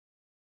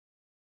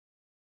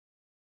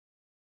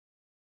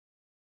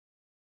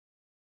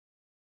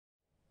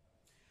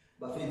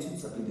Bafethu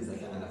saphinde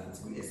sahlangana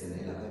futhi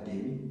ku-SNL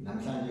Academy.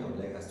 Namhlanje I would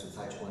like us to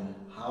touch on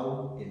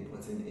how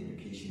important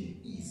education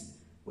is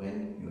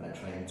when you are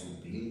trying to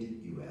build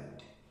your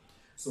world.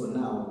 So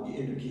now, the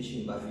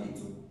education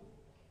Bafethu,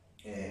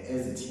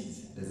 as it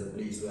is, there's a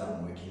place where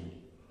I'm working,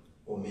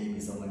 or maybe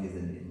someone is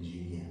an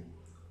engineer,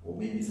 or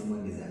maybe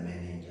someone is a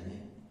manager,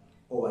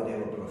 or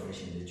whatever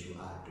profession that you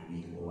are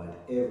doing, or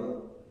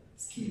whatever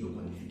skill or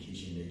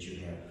qualification that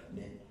you have.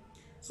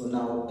 So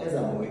now, as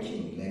I'm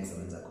working, like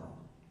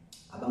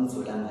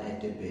Abangzolanga at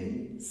the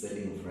Durban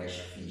selling fresh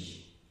fish,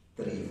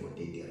 3 for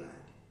 30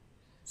 rand.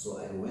 So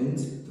I went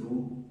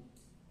through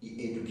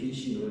the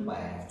education whereby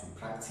I have to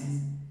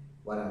practice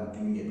what I'm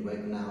doing at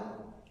work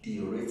now,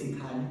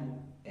 theoretically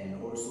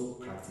and also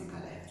practically.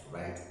 I have to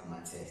write my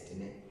test.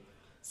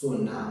 So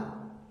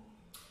now,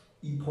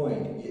 the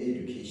point in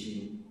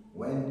education,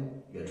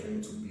 when you're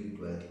trying to build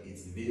wealth,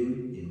 it's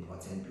very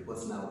important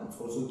because now it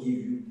also gives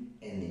you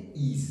an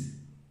ease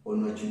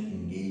on what you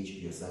engage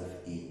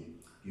yourself in.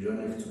 You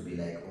don't have to be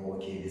like, oh,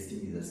 okay, this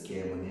thing is a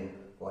scam,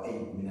 or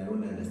hey, I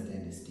don't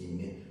understand this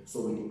thing.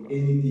 So with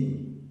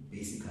anything,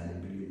 basically,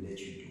 that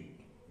you do,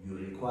 you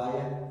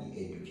require the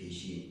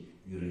education,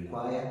 you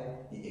require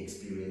the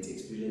experience.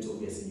 Experience,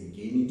 obviously, you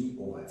gain it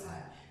over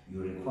time.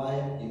 You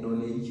require the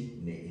knowledge,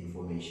 the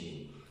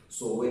information.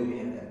 So when you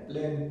have a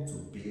plan to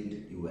build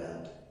the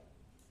world,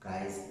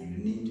 guys, you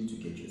need to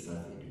get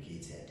yourself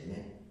educated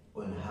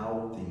on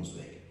how things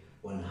work,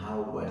 on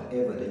how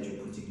whatever that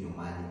you're putting your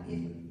money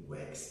in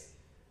works.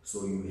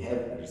 So you have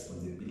a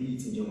responsibility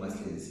as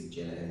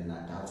an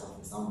adult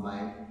of some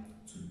mind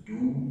to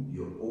do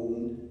your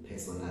own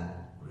personal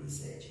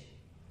research.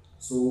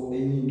 So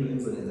any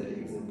example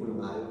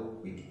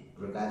with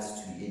regards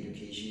to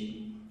education,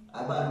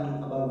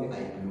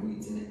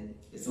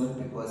 it's not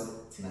because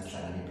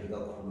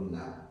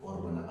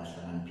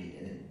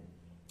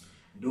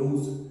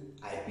those,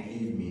 I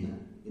believe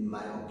in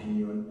my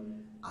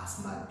opinion, are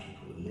smart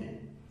people,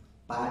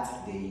 but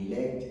they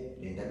lacked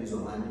the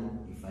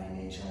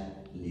financial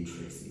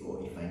literacy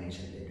or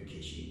financial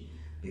education.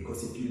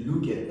 Because if you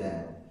look at them,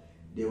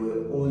 they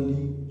were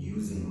only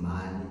using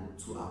money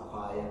to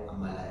acquire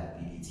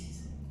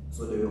liabilities.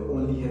 So they were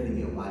only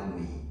having a one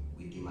way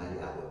with the money,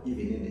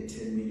 even in the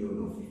 10 million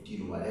or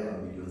 15 or whatever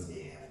millions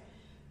they have.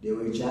 They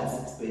were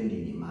just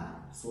spending the money.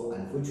 So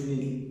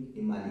unfortunately,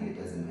 in money it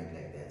doesn't work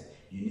like that.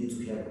 You need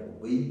to have a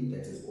way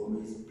that is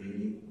always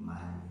bringing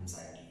money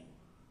inside you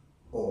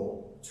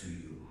or to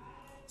you.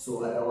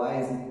 So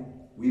otherwise,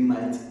 we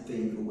might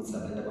think,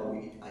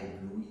 I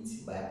blew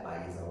it by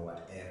bias or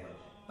whatever,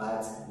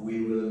 but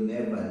we will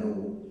never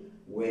know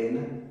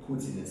when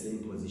put in the same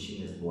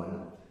position as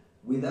one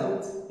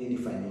without any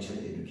financial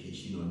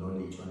education or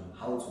knowledge on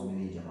how to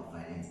manage our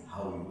finance,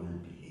 how we will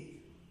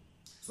behave.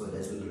 So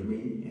that will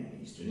remain in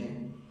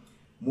history.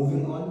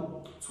 Moving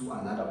on to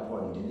another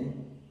point,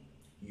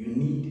 you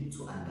need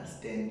to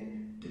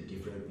understand the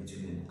difference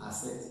between an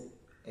asset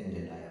and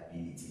the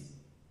liabilities.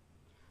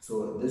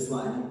 So this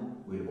one,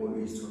 we'll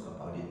always talk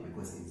about it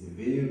because it's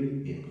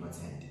very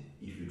important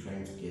if you're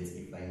trying to get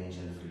a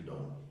financial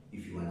freedom,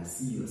 if you want to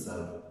see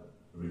yourself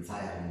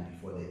retiring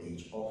before the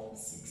age of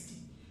 60.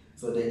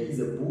 So there is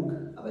a book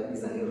about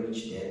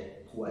Rich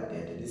Dad, Poor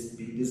Dad.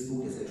 This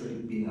book has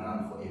actually been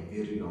around for a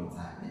very long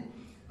time.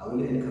 I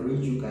will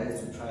encourage you guys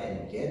to try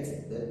and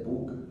get that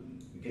book.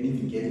 You can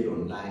even get it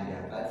online.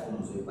 There are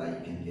platforms whereby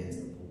you can get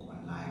the book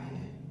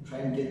online. Try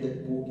and get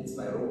that book. It's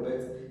by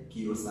Robert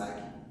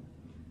Kiyosaki.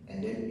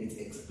 And then it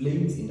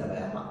explains in the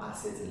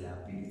assets and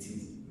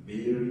liabilities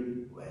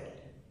very well.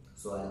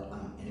 So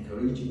I'm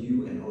encouraging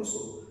you, and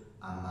also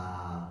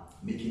I'm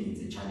making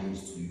it a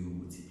challenge to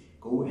you to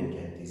go and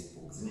get these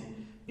books.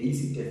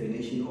 Basic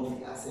definition of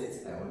the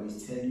assets, I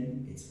always tell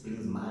you, it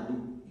brings money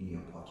in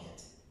your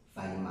pocket.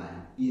 Find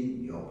money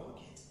in your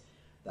pocket.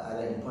 The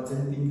other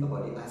important thing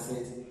about the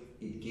asset,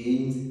 it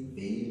gains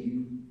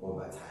value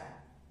over time.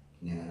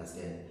 You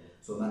understand?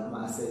 So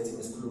my assets, if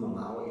I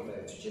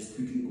have to just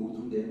quickly go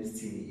through them,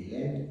 it's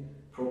land,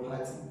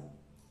 property,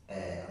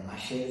 my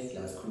shares,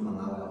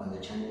 on the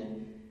channel.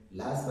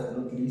 Last but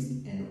not least,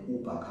 an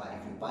Uber car.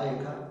 If you buy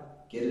a car,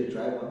 get a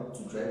driver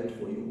to drive it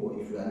for you,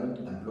 or if you are not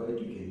employed,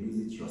 you can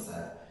use it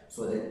yourself.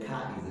 So that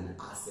car is an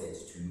asset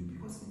to you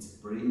because it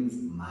brings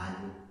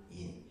money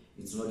in.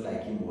 It's not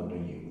like him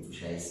ordering you to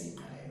share a.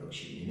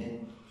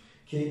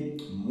 Okay,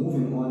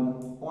 moving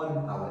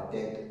on our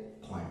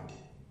third point.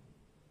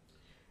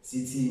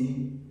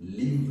 Sitting,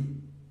 live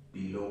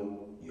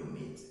below your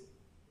means.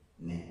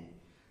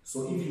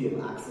 So if you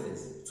have access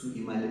to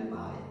imali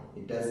buy,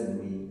 it doesn't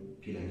mean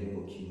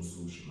King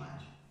Sushi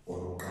Manje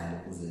or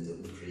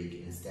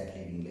Drake and start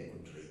living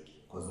like Drake.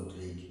 Because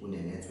Drake on a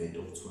net worth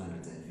of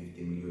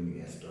 250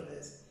 million US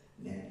dollars.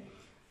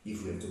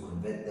 If we have to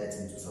convert that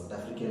into South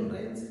African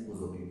rent,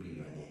 will be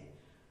billionaire.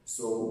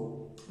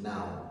 So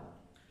now,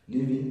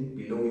 living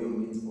below your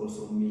means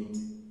also means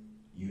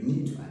you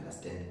need to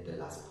understand the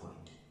last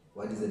point.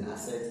 What is an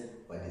asset?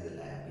 What is a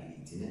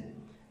liability?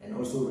 And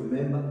also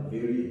remember,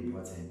 very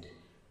important,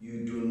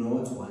 you do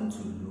not want to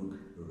look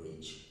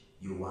rich.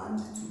 You want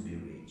to be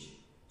rich.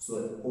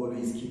 So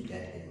always keep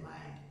that in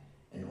mind.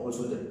 And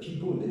also the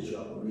people that you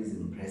are always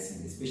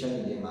impressing, especially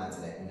in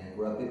Lemati, like when I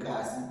grew up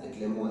at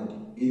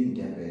Clermont in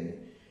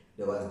Durban,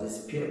 there was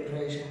this peer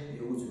pressure.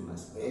 You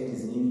must wear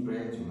this name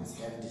brand, you must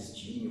have this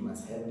jean, you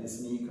must have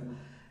this sneaker.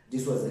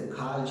 This was the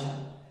culture,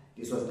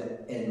 this was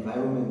the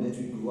environment that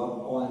we grew up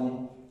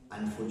on,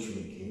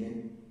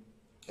 unfortunately.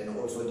 And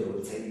also they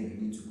will tell you you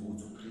need to go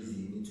to prison,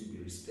 you need to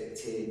be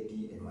respected,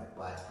 and what,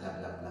 blah,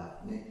 blah,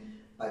 blah.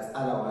 But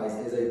otherwise,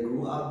 as I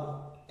grew up,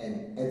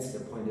 and at the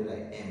point that I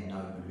am now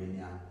in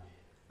Bulgaria,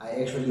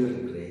 I actually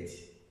regret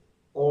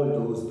all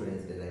those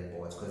brands that I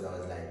bought, because I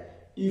was like,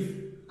 if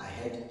I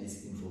had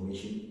this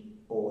information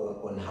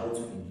or on how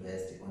to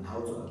invest, on how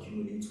to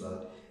accumulate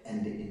wealth,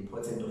 and the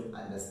importance of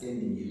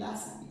understanding the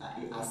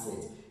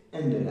asset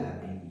and the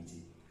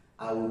liability,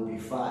 I would be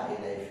far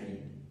alive,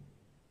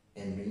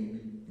 and maybe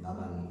I'm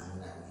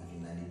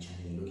even an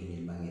channel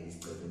looking at this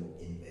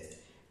invest.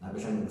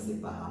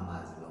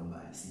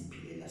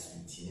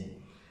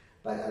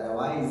 But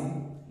otherwise,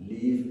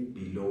 live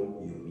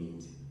below your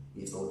means.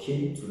 It's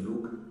okay to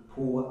look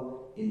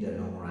poor in the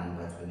long run,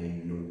 but when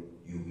you know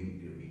you will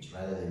be rich,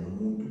 rather than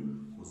umuntu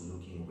who's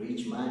looking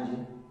rich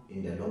margin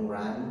in the long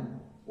run,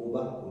 over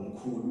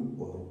umkhulu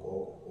or ugogo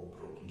or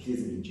broke.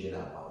 Increase in jail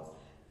about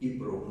if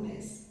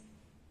brokenness,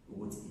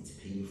 it's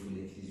painful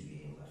at least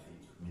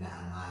we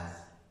have.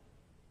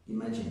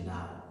 Imagine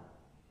now,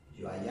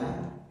 you are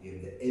young, you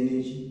have the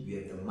energy, you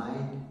have the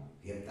mind,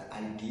 you have the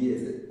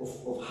ideas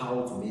of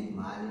how to make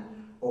money,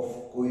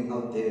 of going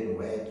out there and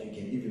work. You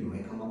can even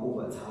work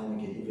overtime,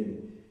 you can even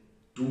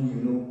do,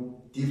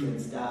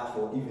 different stuff,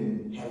 or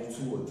even have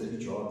 2 or 3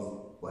 jobs,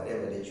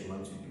 whatever that you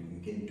want to do.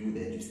 You can do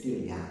that, you're still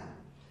young.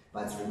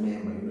 But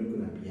remember, you're not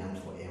going to be young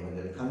forever.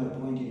 There'll come a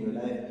point in your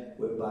life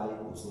whereby you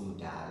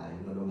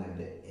no longer have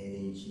the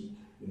energy,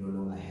 you no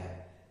longer have,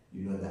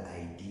 the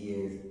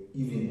ideas,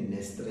 even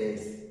the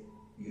stress.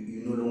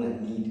 You no longer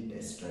need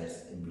the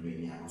stress in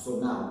being young. So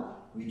now,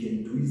 we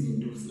can do this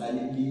into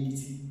slightly late,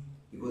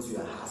 because you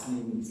are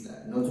hustling,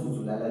 not to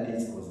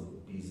late because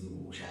busy,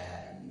 you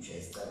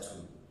should start to,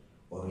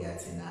 or you're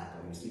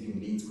sleeping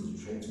late because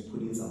you're trying to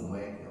put in some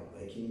work,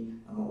 you're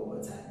working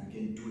overtime. You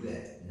can do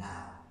that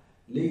now.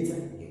 Later,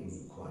 you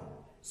will call.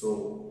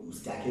 So, you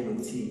start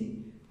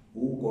getting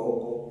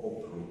ugogo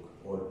or broke,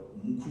 or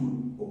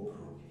mkulu or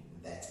broke.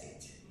 That's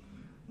it.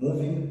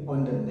 Moving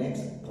on the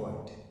next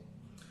point.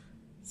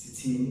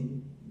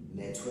 Sitting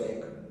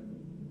network.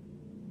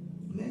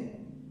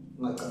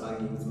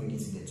 Ungacabangi ukuthi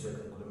mengithi network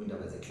ngikhuluma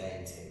indaba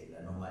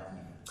ze-clientele noma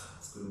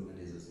sikhuluma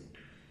lezo zinto.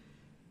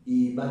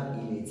 Iba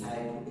ile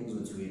type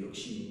ekuzothiwa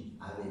elokishini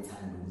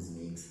abethanda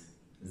ukuzimixa.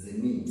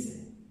 Zimixe,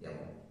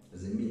 yabo.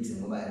 Zimixe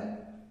ngoba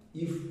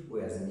if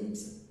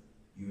uyazimixa,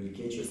 you will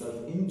get yourself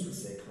into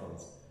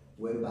circles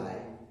whereby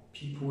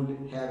people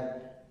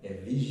have a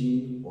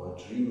vision or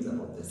dreams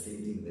about the same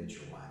thing that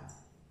you want.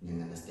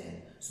 You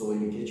understand? So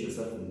when you get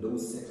yourself in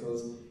those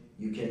circles,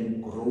 you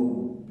can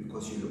grow,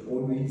 because you'll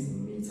always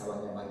meet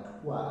someone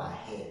who are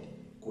ahead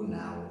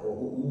now, or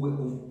who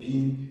have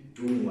been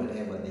doing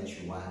whatever that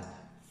you want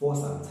for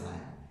some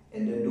time.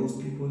 And then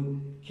those people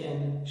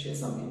can share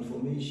some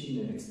information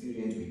and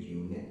experience with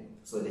you,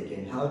 so they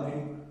can help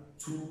you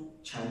to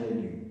channel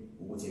you.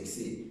 Would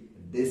say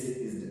this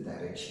is the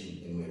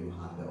direction in where you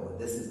have, or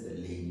this is the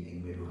lane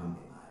in where you have,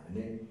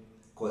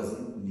 because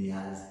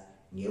nias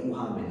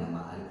ngeuhambe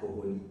nama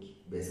alcoholic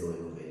bese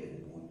wena uvele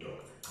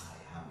udoctor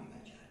ayihambi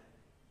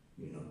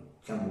kanjalo.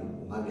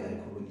 Mhlawumbe ungabe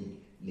alcoholic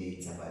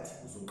later, but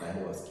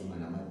usuqale waskima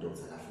nama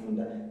doctor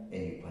afunda,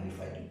 and you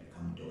qualified to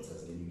become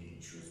doctors, then you can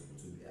choose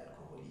to be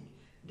alcoholic.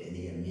 Then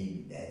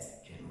maybe that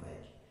can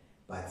work.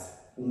 But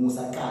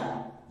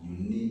umusaqala, you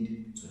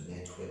need to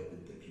network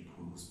with the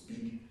people who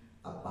speak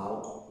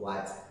about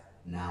what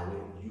now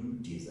you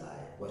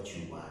desire, what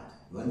you want.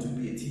 You want to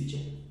be a teacher?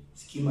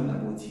 Schema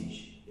nabo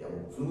teach.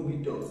 If you want to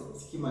be a doctor,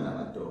 schema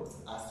nabo doctor.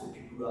 Ask the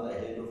people who are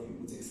ahead of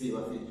you. Say,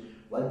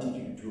 what did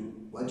you do?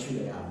 What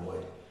should I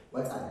avoid?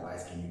 What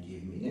advice can you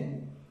give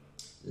me?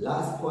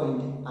 Last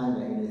point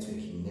under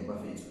networking, never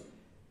fail.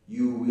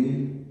 You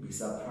will be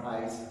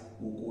surprised.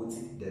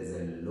 There's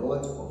a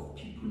lot of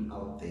people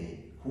out there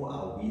who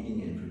are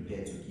willing and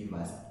prepared to give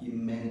us a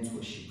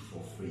mentorship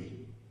for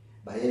free.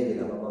 But they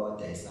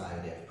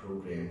have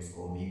programs,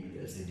 or maybe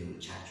they'll say they will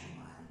charge you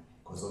money,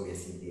 because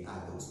obviously they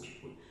are those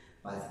people.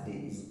 But there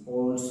is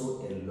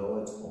also a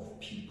lot of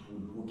people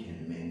who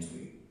can mentor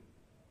you.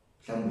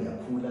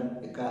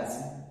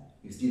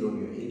 You're still on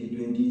your early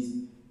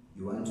 20s,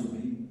 you want to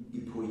be a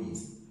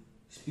police.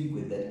 Speak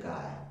with that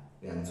guy,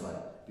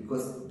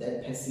 because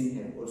that person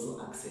can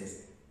also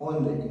access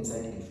on the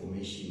inside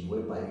information,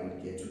 whereby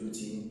you'll get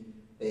routine,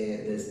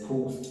 there's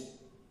post.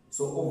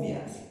 So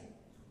obvious,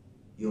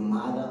 your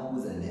mother,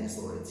 who's a nurse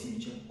or a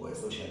teacher or a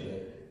social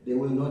worker, they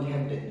will not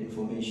have that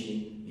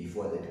information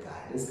before that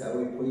guy. This guy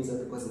will praise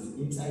her because it's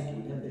inside,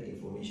 you will have the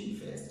information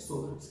first.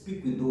 So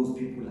speak with those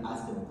people,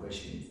 ask them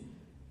questions,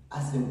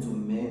 ask them to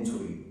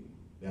mentor you.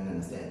 You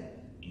understand?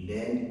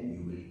 Then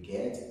you will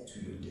get to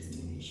your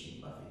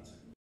destination, Buffett.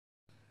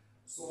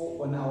 So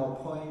on our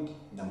point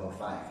number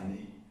 5,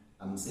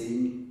 I'm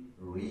saying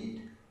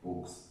read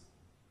books.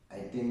 I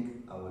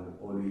think I will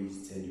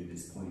always tell you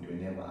this point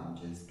whenever I'm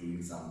just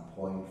doing some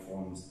point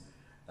forms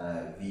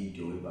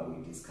video where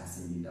we're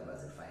discussing indaba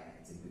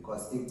ze-finance,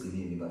 because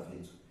ekugcineni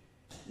bafethu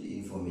the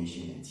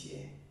information is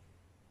here.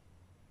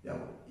 Yeah,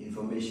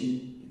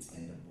 information it's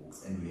in the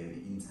books, and we have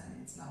the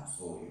internet now,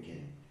 so you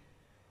can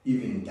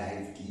even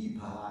dive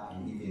deeper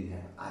and even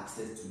have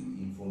access to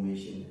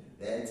information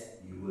that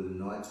you will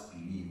not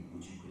believe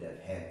which you could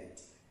have had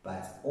it,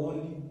 but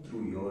only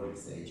through your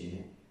research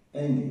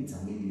and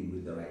examining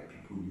with the right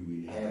people you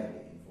will have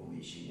the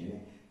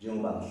information.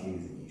 Njengoba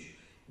ngihlezi ngisho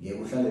ngeke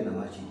uhlale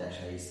namajita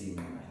ashaya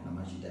isimo,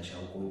 namajita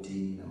ashaya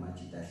ukotini,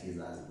 namajita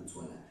ahlezi azi ukuthi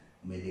wona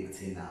kumele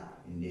kuthena,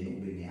 and then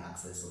ube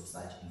ne-access of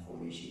such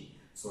information.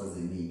 So as a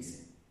mix,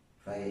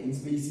 in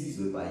spaces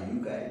whereby you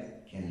guys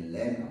can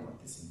learn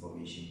about this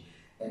information.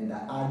 And the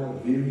other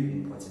very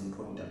important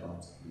point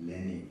about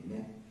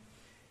learning,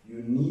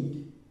 you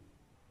need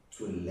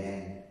to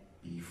learn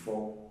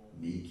before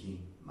making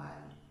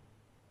money.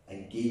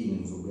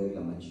 Again,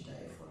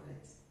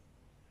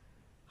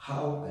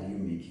 how are you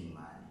making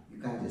money? You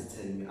can't just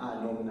tell me,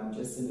 no, I'm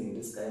just sending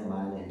this guy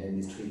money and then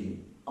he's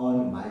trading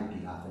on my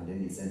behalf and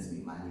then he sends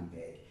me money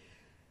back.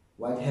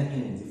 What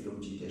happens if you're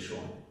cheated?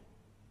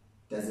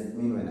 Does it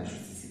mean when I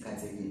should see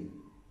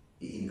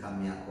the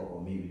income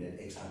or maybe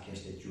that extra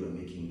cash that you are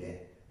making there,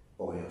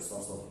 or your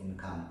source of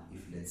income,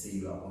 if let's say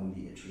you are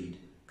only a trade?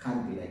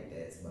 Can't be like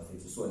that.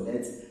 So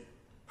let's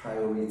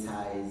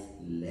prioritize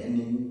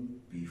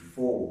learning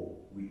before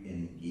we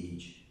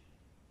engage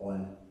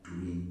on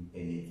doing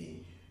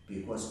anything.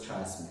 Because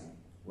trust me,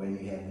 when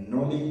you have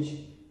knowledge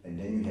and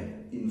then you have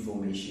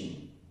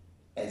information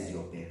as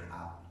your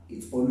backup,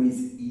 it's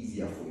always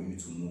easier for you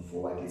to move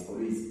forward. It's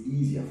always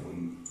easier for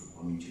you to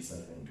commit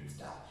yourself and do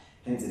stuff.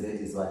 Hence, that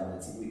is why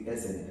we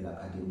as an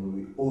Academy,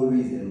 we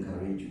always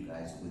encourage you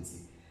guys to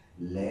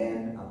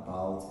learn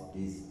about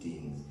these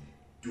things.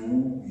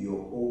 Do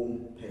your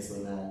own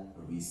personal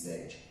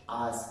research.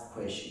 Ask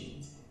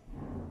questions.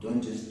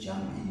 Don't just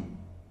jump in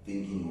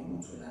thinking you're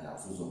going to allow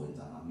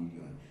a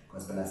million.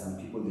 Because there are some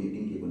people, they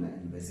think you're going to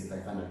invest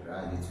 500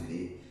 rand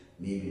today,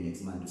 maybe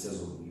next month, you say,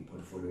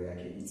 portfolio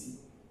it's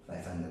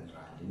 500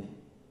 rand.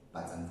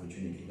 But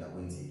unfortunately, that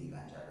won't take it.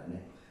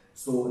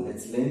 So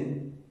let's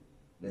learn.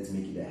 Let's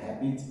make it a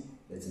habit.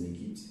 Let's make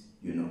it,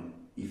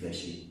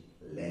 efficient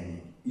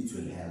learning. It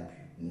will help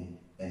you.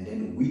 And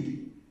then with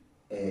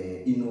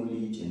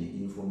knowledge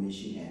and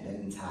information and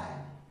then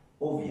time,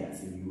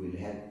 obviously you will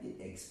have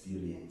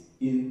experience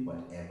in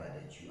whatever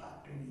that you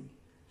are doing.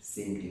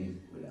 Same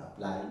thing will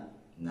apply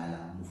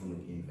Nala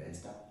Mufunuk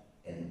investor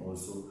and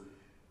also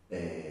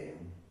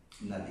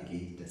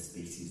navigate the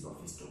spaces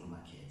of the stock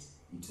market.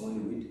 It's only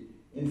with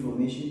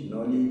information,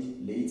 knowledge,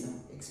 later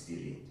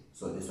experience.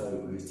 So that's why we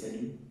always tell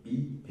you,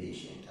 be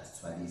patient as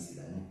far as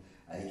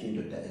I can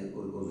do that.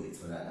 Also, it's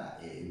for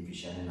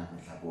vision and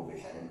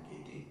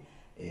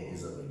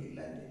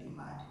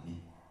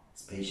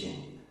it's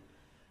patient.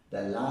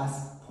 The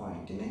last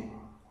point,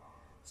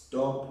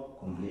 stop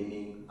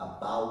complaining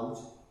about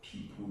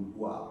people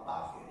who are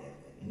above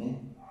your level.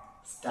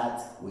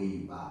 Start where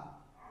you are.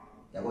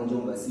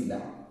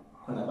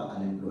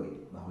 Unemployed,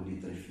 only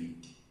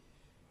 350.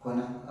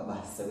 Kona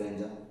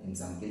abasebenza in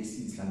some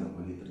places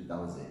only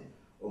 3,000,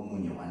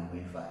 omunye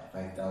 1.5,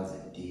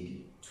 5,000,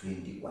 30,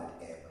 20,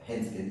 whatever.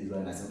 Hence that is why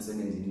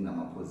nasemsebenzini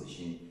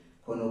ngama-position.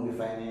 Khona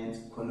kwi-finance,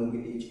 khona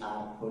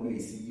kwi-HR, khona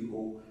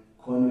kwi-CEO,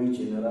 khona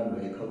kwi-general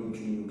worker,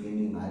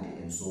 cleaning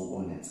and so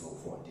on and so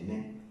forth.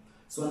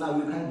 So now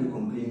you can't be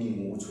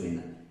complaining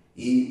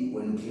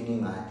when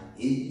cleaning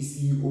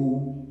CEO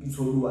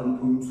ithola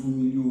 1.2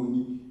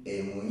 million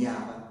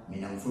ngonyaka,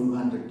 mina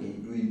ngithola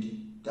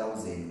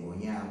 120,000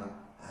 ngonyaka.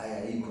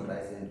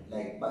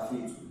 Like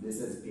Buffett, this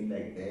has been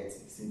like that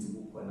since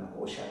kukhona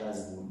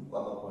oshakazi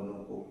kwaba khona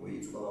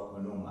okwethu kwaba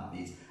khona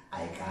omabethu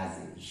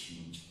ayikaze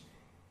ishintshe.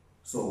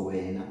 So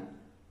wena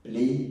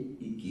play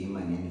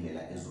igame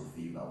ngendlela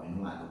ezofika wena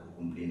ungalokho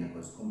complain,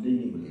 because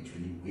complaining will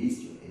actually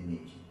waste your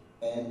energy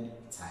and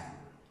time.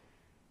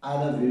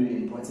 Other very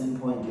important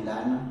point,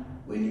 Ilana,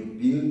 when you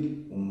build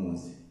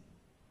umuzi,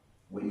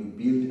 when you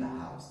build a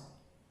house,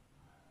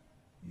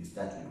 you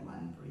start with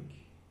 1 brick.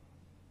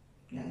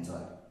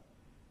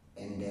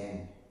 And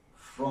then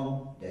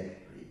from that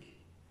brick,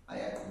 I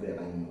have to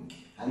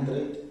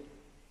 100,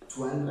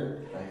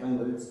 200,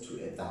 500 to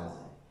 1,000.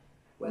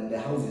 When the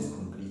house is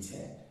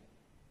completed,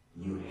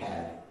 you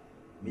have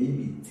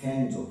maybe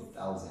tens of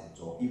thousands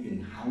or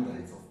even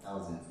hundreds of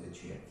thousands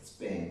that you have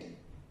spent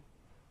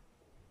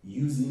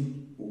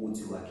using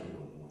Uguti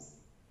Wakelomos.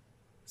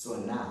 So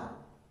now,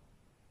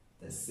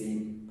 the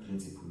same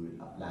principle will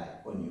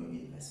apply on your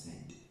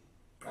investment.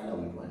 Kala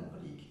with 1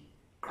 brick.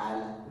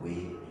 Kala where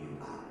you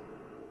are.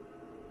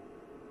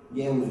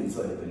 Yeah, we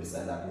saw the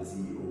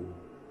CEO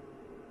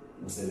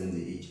who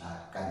HR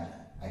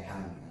I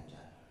can't be.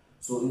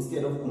 So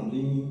instead of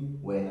complaining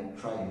when I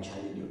try and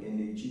challenge your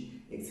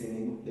energy,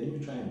 extending, let me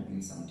try and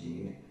build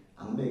something.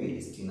 I'm begging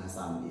this Tina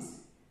Sam this,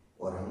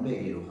 or I'm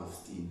begging to have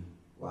steam,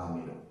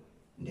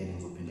 and then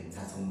ngizophinde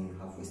ngithathe omunye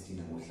half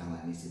westina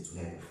ngohlanganise to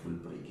have a full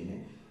break.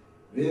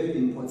 Very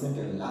important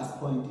and last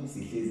point is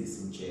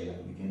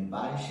you can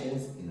buy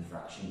shares in a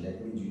fraction.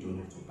 That means you don't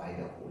have to buy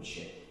the whole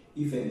share.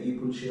 If an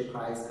Apple share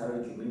price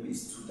currently maybe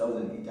is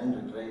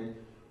 2,800 rand,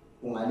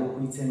 with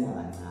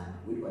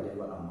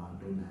whatever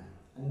amount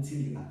until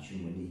you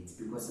accumulate,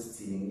 because it's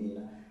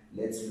telling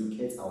let's look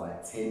at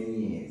our 10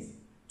 years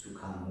to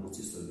come, which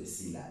is the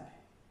CLAB,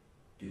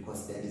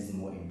 because that is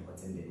more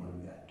important than what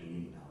we are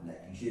doing now.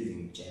 Like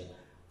increasing jail,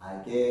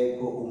 I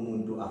get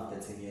after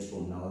 10 years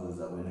from now, as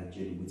when I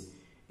jail with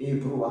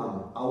April,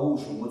 I will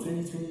show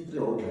 2023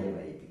 or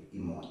driver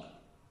imoto,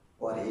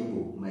 or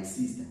my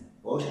sister,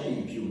 or shall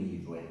you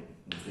in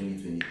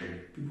 2023?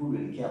 People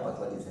will care about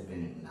what is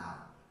happening now.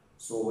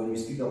 So when we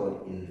speak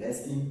about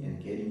investing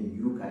and getting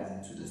you guys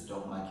into the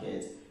stock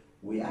market,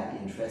 we are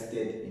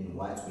interested in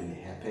what will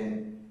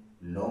happen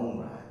long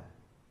run.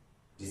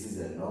 This is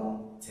a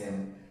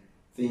long-term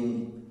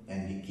thing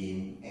and the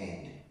game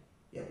end.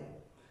 Yeah.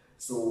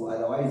 So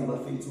otherwise,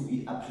 if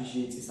we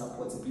appreciate your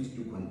support, please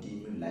do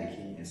continue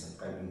liking and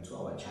subscribing to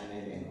our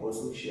channel, and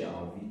also share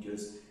our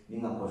videos.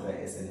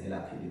 Ningakhohlwa SNL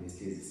Academy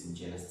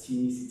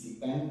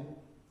CTM,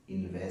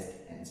 invest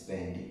and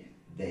spend.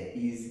 There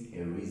is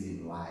a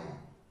reason why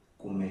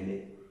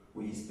kumele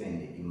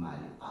uyisipende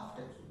imali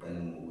after uqale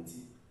ngokuthi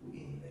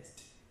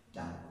uinvest.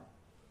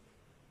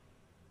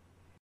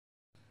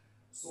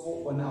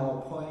 So on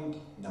our point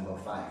number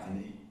 5,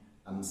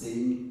 I'm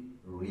saying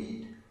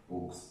read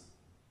books.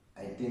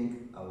 I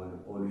think I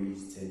will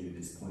always tell you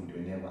this point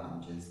whenever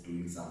I'm just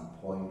doing some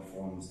point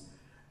forms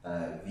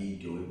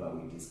video about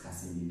we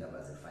discussing it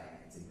about the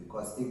finances,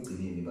 because the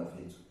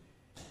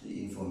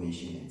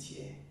information is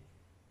here.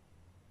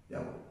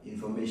 Yeah,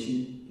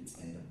 information it's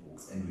in the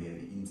books, and we have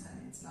the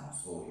internet now,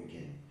 so you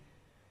can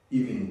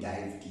even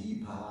dive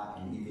deeper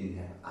and even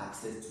have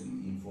access to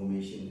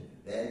information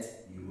that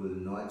you will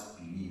not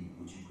believe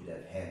which you could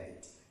have had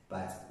it,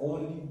 but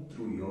only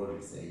through your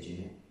research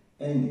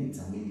and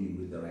intermingling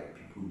with the right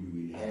people you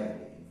will have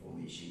the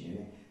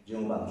information.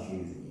 Njengoba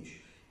ngihlezi ngisho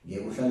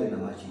ngeke uhlale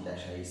namajita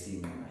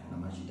ashayisini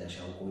namajita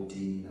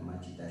ashawukotini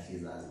namajita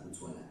ahlezi azi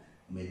ukuthi wona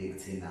kumele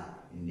kuthena,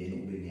 and then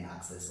ube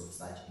ne-access of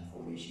such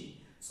information.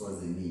 So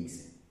the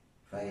mix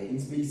in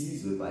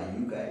spaces whereby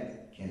you guys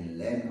can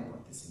learn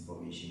about this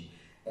information.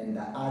 And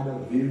the other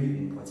very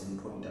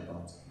important point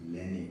about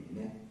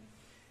learning,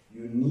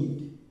 you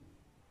need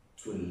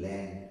to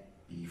learn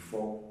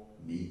before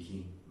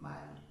making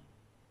money.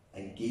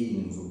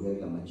 Again,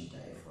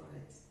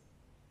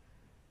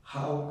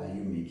 how are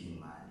you making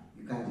money?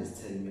 You can't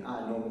just tell me,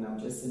 no, when I'm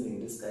just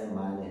sending this guy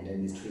money and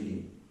then he's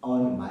trading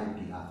on my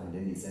behalf and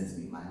then he sends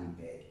me money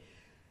back.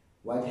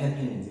 What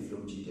happens if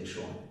you're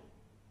Sean?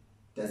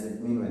 Does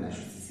it mean when I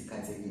should see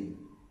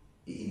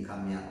the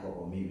income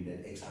or maybe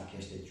that extra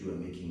cash that you are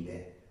making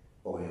there,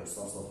 or your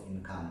source of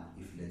income,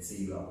 if let's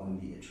say you are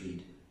only a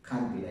trade?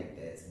 Can't be like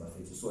that.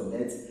 So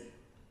let's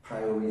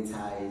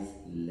prioritize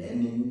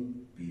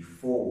learning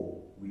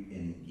before we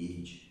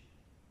engage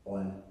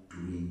on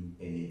doing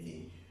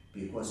anything,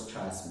 because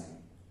trust me,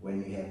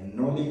 when you have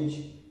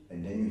knowledge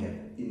and then you have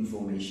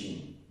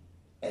information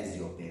as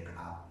your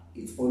backup,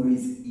 it's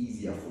always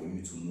easier for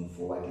you to move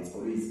forward. It's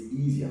always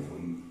easier for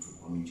you to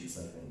commit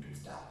yourself and do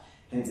stuff.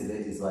 Hence, that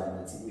is why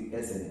we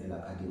SNL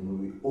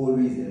Academy, we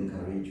always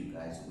encourage you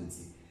guys to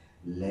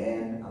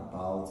learn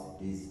about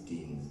these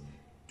things.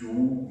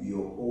 Do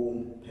your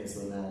own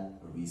personal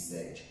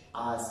research.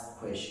 Ask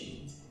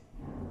questions.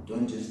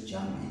 Don't just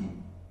jump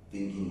in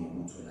thinking you're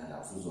going to a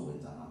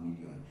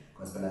million.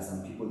 Because there are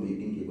some people, they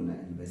think you're going to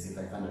invest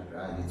 500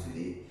 rand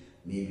today,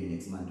 maybe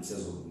next month you say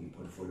your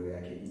portfolio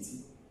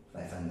is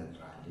 500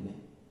 rand.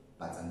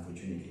 But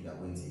unfortunately, that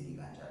won't take it.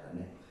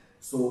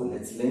 So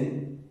let's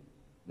learn.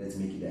 Let's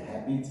make it a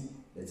habit.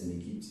 Let's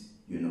make it,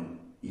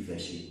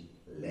 efficient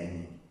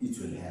learning. It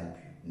will help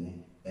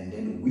you. And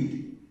then with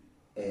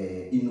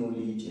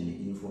knowledge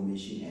and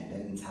information and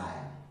then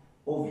time,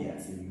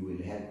 obviously you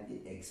will have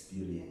the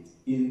experience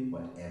in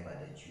whatever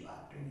that you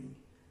are doing.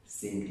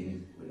 Same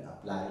thing will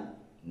apply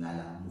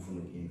Nala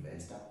Mufunuk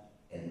investor,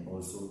 and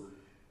also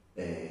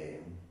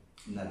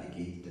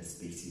navigate the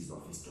spaces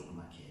of the stock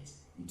market.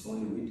 It's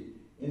only with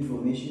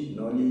information,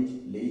 knowledge,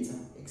 later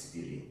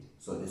experience.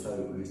 So that's why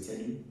we always tell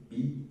you,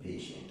 be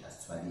patient.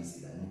 As far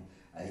as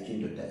I can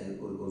do that,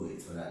 also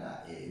it's for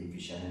that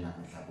vision and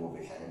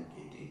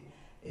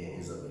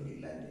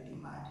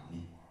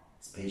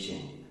it's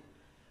patient.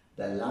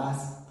 The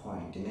last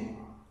point,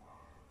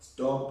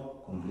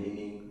 stop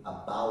complaining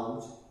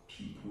about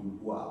people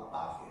who are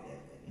above your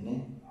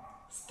level.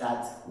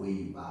 Start where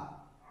you are.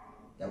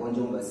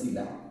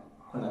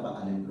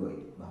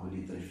 Unemployed,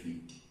 baholi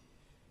 350.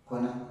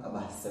 Kona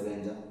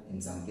abasebenza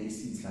in some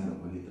places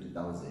baholi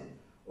 3,000.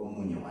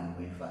 Omunye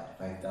 1.5,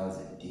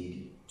 5,000,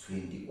 30,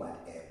 20,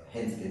 whatever.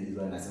 Hence, there is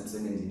one as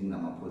I'm in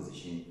my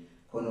position.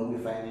 Kono we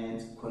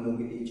finance, kono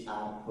we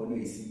HR, kono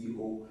we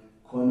CEO,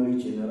 kono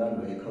we general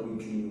worker, we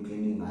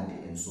cleaning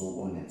and so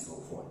on and so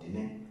forth.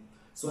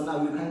 So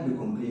now you can't be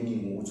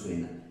complaining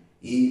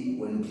hey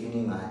when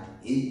cleaning at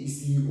hey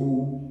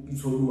CEO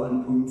ithola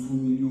 1.2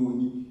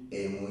 million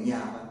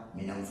ngonyaka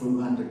mina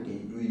ngithola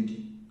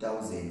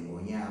 120,000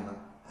 ngonyaka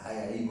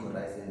haya ayikho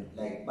right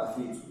like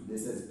bafethu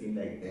this has been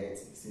like that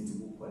since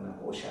kukhona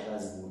oShaka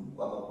Zulu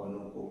kwaba khona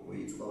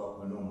ogokwethu kwaba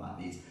khona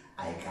omabethu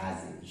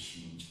ayikaze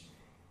ishintshe.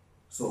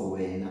 So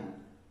wena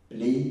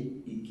play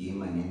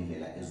igame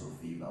ngendlela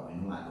ezofika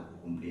wena ungalokho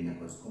complain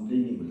because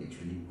complaining will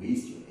actually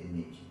waste your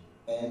energy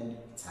and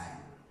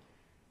time.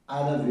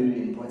 Other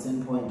very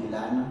important point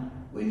lana,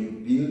 when you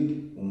build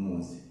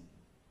umuzi,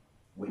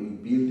 when you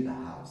build a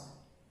house,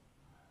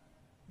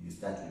 you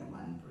start with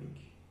 1 brick.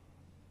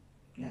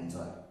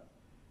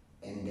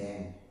 And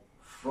then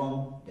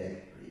from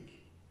that brick,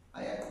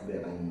 I have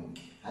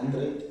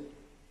 100,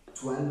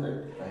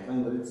 200,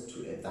 500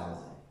 to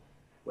 1,000.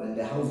 When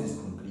the house is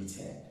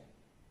completed,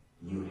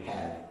 you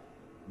have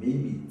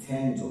maybe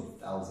tens of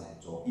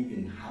thousands or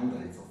even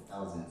hundreds of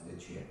thousands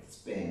that you have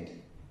spent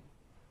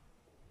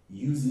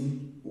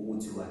using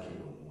ukuthi wakhe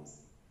lo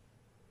muzi.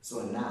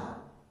 So now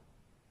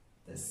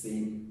the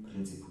same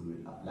principle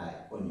will apply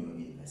on your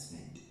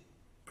investment.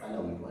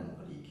 Qala with 1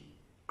 brick.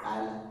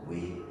 Qala where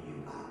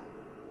you are.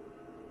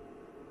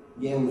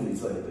 Yeah,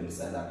 uzithole phela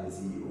salary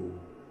CEO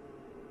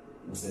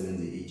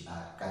usebenze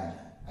HR kanjani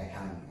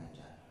ayihambi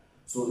kanjani.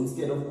 So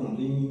instead of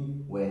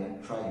complaining,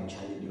 when try and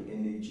channel your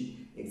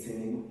energy,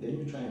 extending, let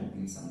me try and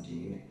build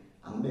something.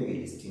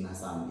 Angibeke lestina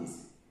sami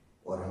lesi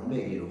or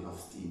angibeke lo half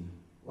stina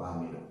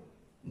wami lo.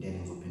 Then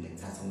ngizophinda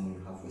ngithatha umunye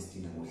half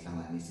westina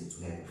ngohlanganise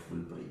to have a full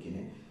break.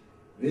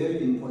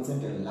 Very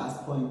important and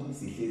last point is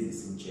sihlezi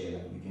simtshela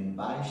you can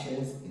buy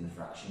shares in a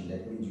fraction.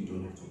 That means you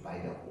don't have to buy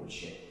the whole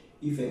share.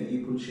 If an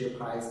equal share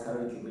price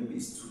currently maybe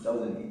is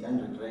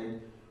 2,800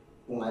 rand,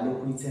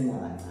 ungalokhu uyithenga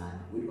kancane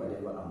with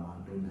whatever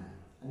amount onayo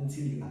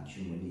until you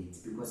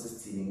accumulate, because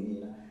it's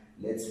telling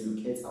let's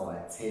look at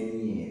our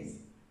 10 years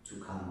to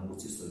come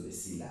ukuthi sobe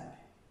silaphi,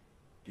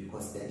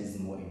 because that is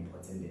more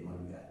important than what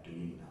we are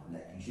doing now.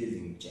 Like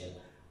ngihlezi ngitshela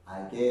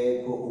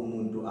akekho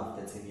umuntu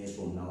after 10 years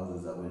from now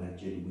ozoza kwena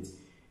kutshela ukuthi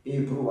hey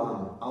bro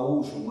wami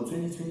awusho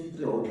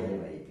ngo-2023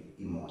 wawudriver yiphi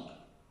imoto,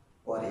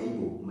 or hey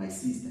my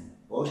sister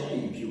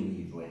wawushaya yiphi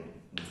uyive wena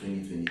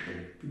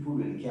ngo-2023. People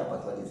will care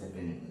about what is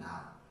happening now.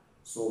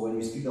 So when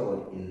we speak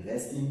about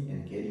investing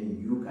and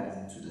getting you guys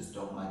into the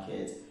stock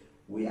market,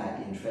 we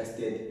are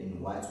interested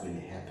in what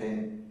will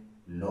happen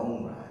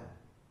long run.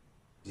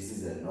 This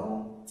is a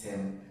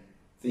long-term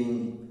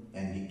thing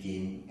and the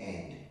game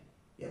end.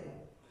 Yeah.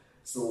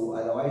 So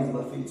otherwise,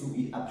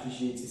 we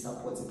appreciate your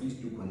support. Please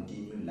do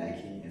continue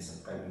liking and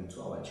subscribing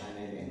to our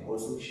channel, and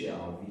also share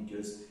our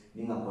videos.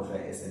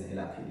 Ningakhohlwa SNL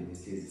Academy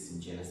sihlezi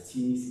simtshela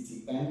sithini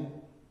sithi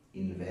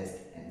invest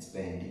and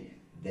spend.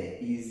 There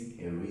is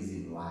a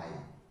reason why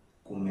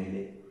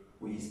kumele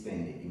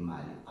uyispende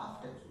imali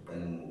after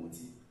uqale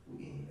ngokuthi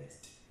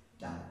uinvest.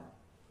 Danke.